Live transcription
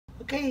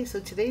Okay, so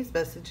today's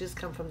messages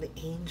come from the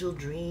Angel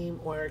Dream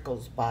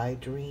Oracles by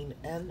Doreen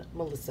and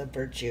Melissa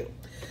Virtue.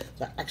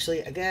 So actually,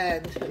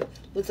 again,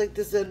 looks like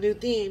this is a new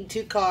theme,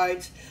 2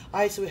 cards. All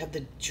right, so we have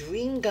the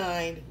Dream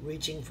Guide,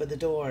 Reaching for the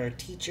Door,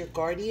 Teacher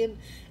Guardian,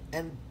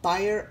 and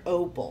Buyer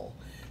Opal,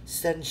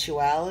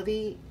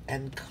 Sensuality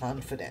and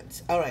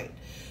Confidence. All right,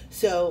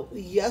 so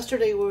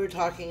yesterday we were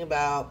talking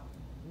about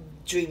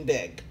Dream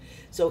Big.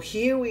 So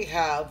here we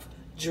have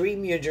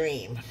dream your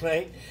dream,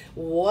 right?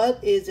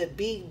 What is it?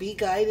 Be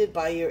guided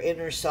by your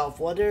inner self.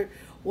 What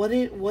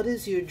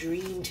is your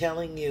dream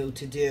telling you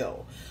to do?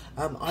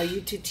 Are you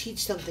to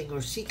teach something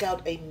or seek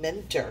out a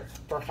mentor,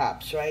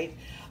 perhaps, right?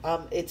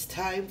 It's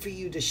time for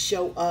you to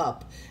show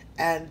up.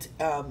 And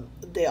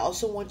they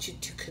also want you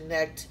to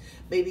connect,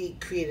 maybe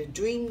create a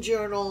dream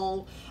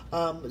journal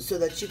so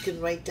that you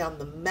can write down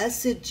the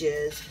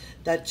messages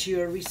that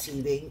you're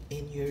receiving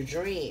in your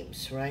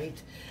dreams,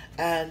 right?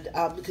 And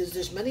because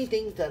there's many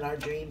things that our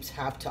dreams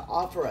have to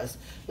offer us,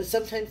 but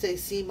sometimes they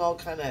seem all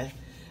kind of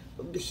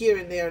here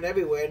and there and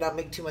everywhere and not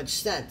make too much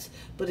sense.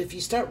 But if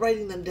you start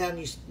writing them down,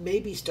 you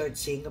maybe start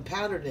seeing a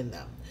pattern in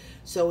them.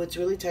 So it's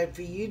really time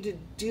for you to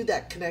do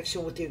that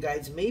connection with your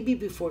guides, maybe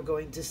before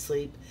going to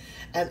sleep,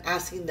 and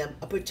asking them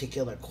a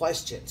particular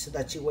question so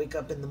that you wake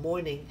up in the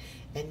morning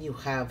and you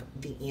have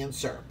the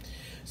answer.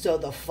 So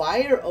the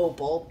fire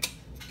opal,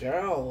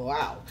 girl,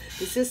 wow.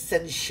 This is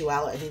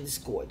sensuality. I mean, it's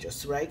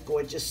gorgeous, right?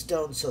 Gorgeous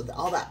stone. So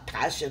all that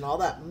passion, all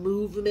that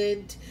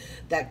movement,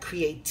 that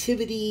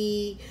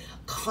creativity,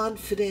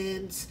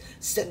 confidence,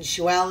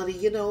 sensuality,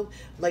 you know,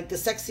 like the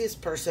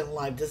sexiest person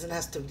alive doesn't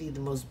have to be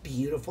the most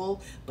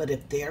beautiful, but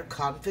if they're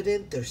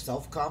confident, they're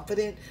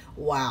self-confident,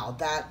 wow,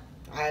 that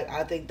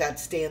I think that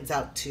stands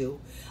out to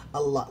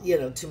a lot, you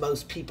know, to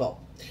most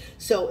people.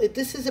 So if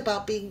this is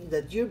about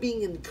that you're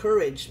being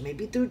encouraged,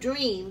 maybe through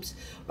dreams,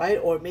 right?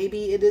 Or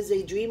maybe it is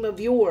a dream of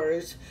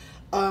yours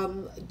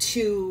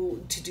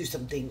to do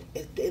something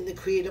in the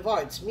creative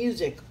arts,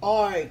 music,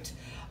 art,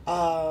 you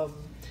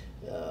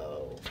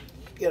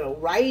know,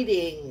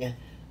 writing,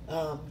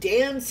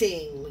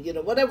 dancing, you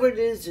know, whatever it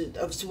is,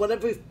 of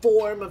whatever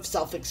form of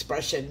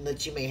self-expression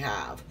that you may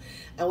have.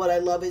 And what I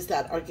love is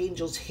that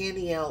archangels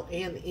Haniel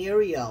and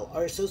Ariel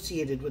are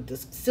associated with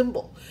this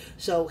symbol.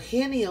 So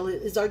Haniel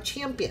is our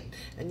champion.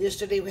 And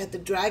yesterday we had the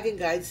dragon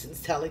guides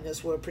telling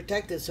us we're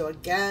protected. So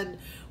again,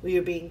 we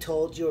are being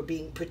told you're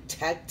being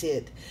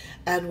protected.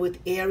 And with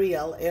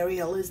Ariel,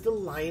 Ariel is the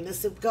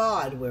lioness of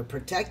God. We're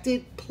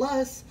protected,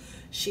 plus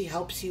she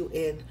helps you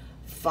in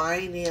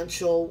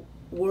financial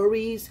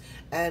worries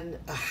and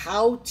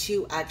how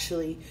to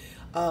actually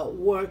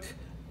work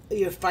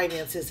your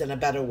finances in a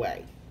better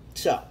way.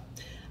 So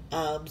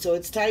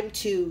it's time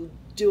to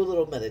do a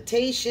little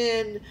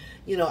meditation,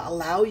 you know,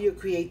 allow your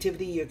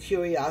creativity, your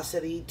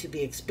curiosity to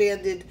be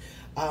expanded.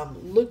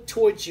 Look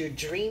towards your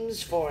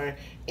dreams for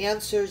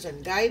answers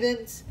and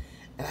guidance.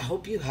 And I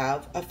hope you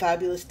have a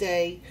fabulous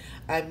day.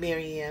 I'm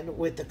Marianne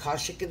with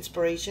Akashic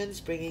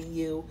Inspirations, bringing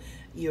you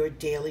your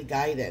daily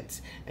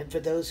guidance. And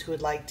for those who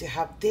would like to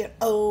have their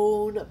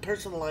own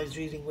personalized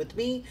reading with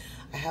me,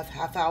 I have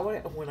half-hour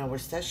and 1-hour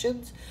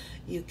sessions.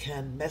 You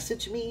can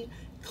message me,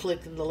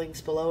 click in the links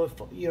below if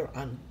you're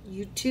on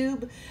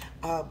YouTube,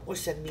 or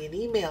send me an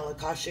email,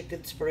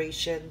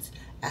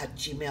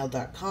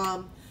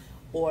 akashicinspirations@gmail.com,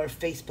 or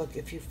Facebook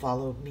if you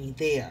follow me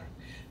there.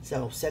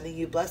 So sending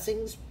you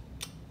blessings.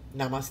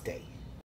 Namaste.